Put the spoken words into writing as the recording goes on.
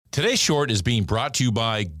Today's short is being brought to you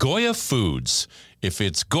by Goya Foods. If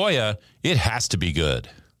it's Goya, it has to be good.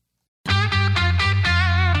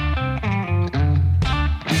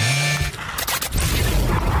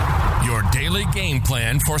 Your daily game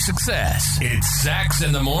plan for success. It's Sax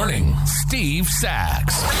in the Morning. Steve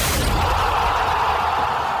Sax.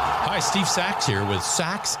 Hi, Steve Sax here with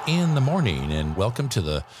Sax in the Morning, and welcome to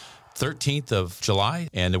the 13th of July.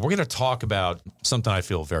 And we're going to talk about something I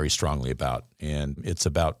feel very strongly about, and it's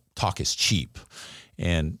about talk is cheap.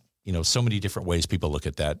 And, you know, so many different ways people look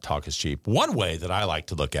at that, talk is cheap. One way that I like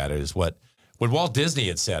to look at it is what Walt Disney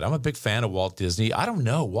had said. I'm a big fan of Walt Disney. I don't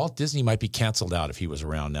know. Walt Disney might be canceled out if he was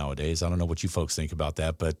around nowadays. I don't know what you folks think about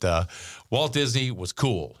that, but Walt Disney was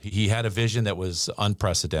cool. He had a vision that was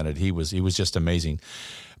unprecedented. He was just amazing.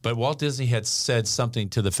 But Walt Disney had said something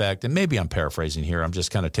to the fact, and maybe I'm paraphrasing here, I'm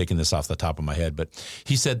just kind of taking this off the top of my head, but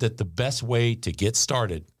he said that the best way to get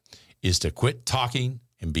started is to quit talking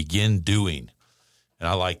and begin doing. And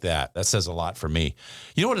I like that. That says a lot for me.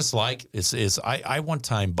 You know what it's like? I one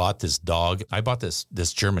time bought this dog. I bought this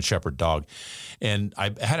German Shepherd dog, and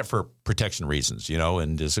I had it for protection reasons, you know,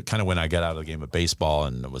 and it's kind of when I got out of the game of baseball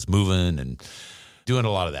and I was moving and doing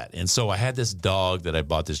a lot of that. And so I had this dog that I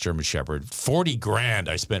bought, this German Shepherd. $40,000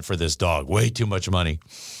 I spent for this dog. Way too much money.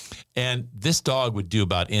 And this dog would do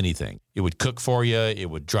about anything. It would cook for you. It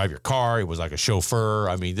would drive your car. It was like a chauffeur.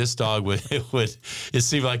 I mean, this dog it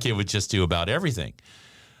seemed like it would just do about everything.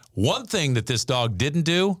 One thing that this dog didn't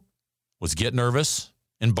do was get nervous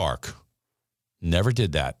and bark. Never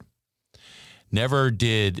did that. Never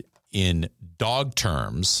did, in dog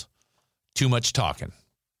terms, too much talking.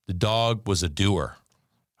 The dog was a doer.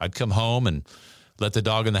 I'd come home and let the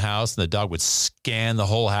dog in the house, and the dog would scan the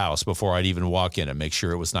whole house before I'd even walk in and make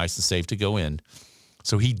sure it was nice and safe to go in.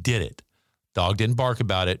 So he did it. Dog didn't bark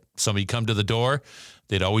about it. Somebody come to the door,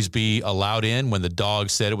 they'd always be allowed in when the dog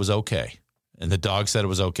said it was okay. And the dog said it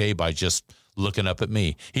was okay by just looking up at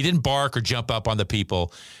me. He didn't bark or jump up on the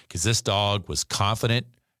people because this dog was confident,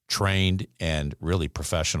 trained, and really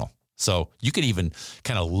professional. So you could even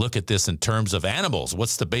kind of look at this in terms of animals.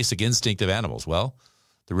 What's the basic instinct of animals? Well,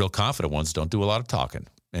 the real confident ones don't do a lot of talking,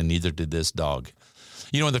 and neither did this dog.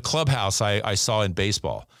 You know, in the clubhouse I saw in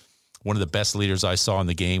baseball, one of the best leaders I saw in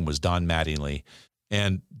the game was Don Mattingly.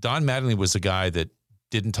 And Don Mattingly was a guy that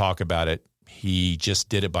didn't talk about it. He just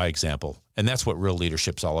did it by example. And that's what real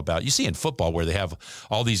leadership's all about. You see in football where they have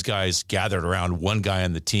all these guys gathered around one guy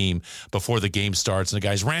on the team before the game starts, and the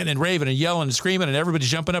guy's ranting and raving and yelling and screaming and everybody's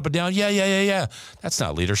jumping up and down. Yeah. That's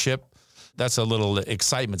not leadership. That's a little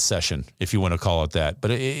excitement session, if you want to call it that.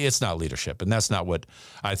 But it's not leadership, and that's not what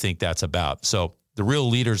I think that's about. So the real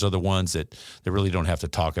leaders are the ones that really don't have to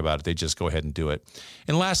talk about it. They just go ahead and do it.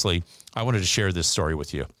 And lastly, I wanted to share this story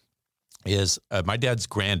with you. Is my dad's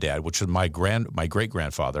granddad, which was my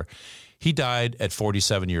great-grandfather, he died at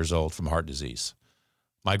 47 years old from heart disease.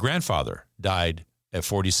 My grandfather died at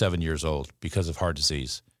 47 years old because of heart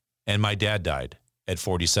disease. And my dad died at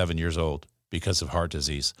 47 years old because of heart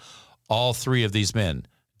disease. All three of these men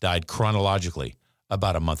died chronologically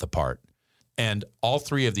about a month apart. And all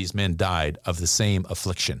three of these men died of the same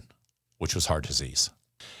affliction, which was heart disease.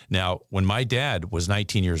 Now, when my dad was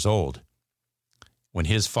 19 years old, when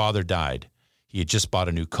his father died, he had just bought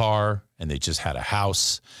a new car and they just had a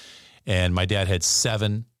house. And my dad had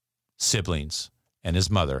 7 siblings and his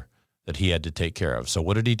mother that he had to take care of. So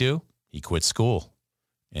what did he do? He quit school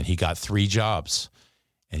and he got 3 jobs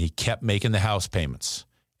and he kept making the house payments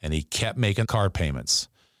and he kept making car payments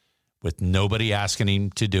with nobody asking him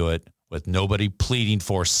to do it, with nobody pleading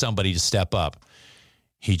for somebody to step up.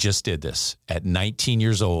 He just did this. At 19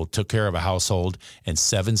 years old, took care of a household and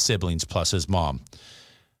 7 siblings plus his mom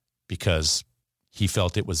because he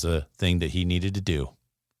felt it was the thing that he needed to do.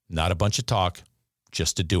 Not a bunch of talk,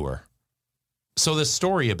 just a doer. So this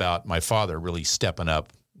story about my father really stepping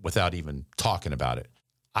up without even talking about it.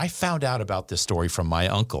 I found out about this story from my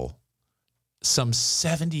uncle some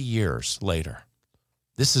 70 years later.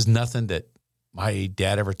 This is nothing that my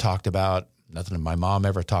dad ever talked about, nothing that my mom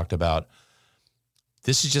ever talked about.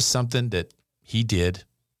 This is just something that he did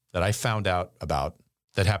that I found out about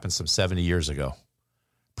that happened some 70 years ago.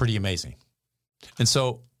 Pretty amazing. And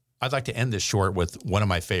so I'd like to end this short with one of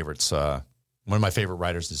my favorites. One of my favorite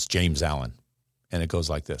writers is James Allen, and it goes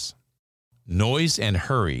like this. Noise and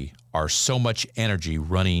hurry are so much energy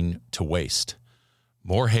running to waste.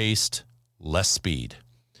 More haste, less speed.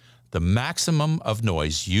 The maximum of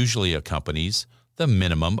noise usually accompanies the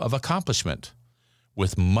minimum of accomplishment.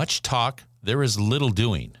 With much talk, there is little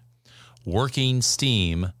doing. Working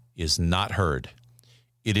steam is not heard.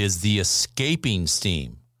 It is the escaping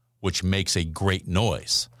steam which makes a great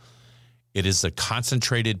noise. It is the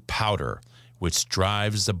concentrated powder which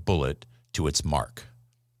drives the bullet to its mark.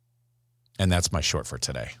 And that's my short for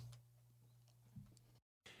today.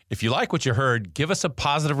 If you like what you heard, give us a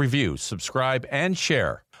positive review, subscribe, and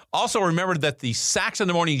share. Also, remember that the Sax in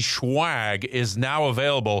the Morning swag is now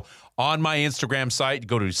available on my Instagram site.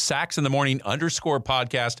 Go to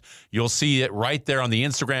saxinthemorning_podcast. You'll see it right there on the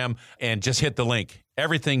Instagram, and just hit the link.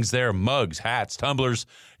 Everything's there, mugs, hats, tumblers,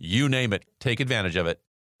 you name it. Take advantage of it.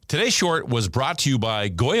 Today's short was brought to you by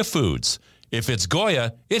Goya Foods. If it's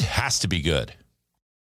Goya, it has to be good.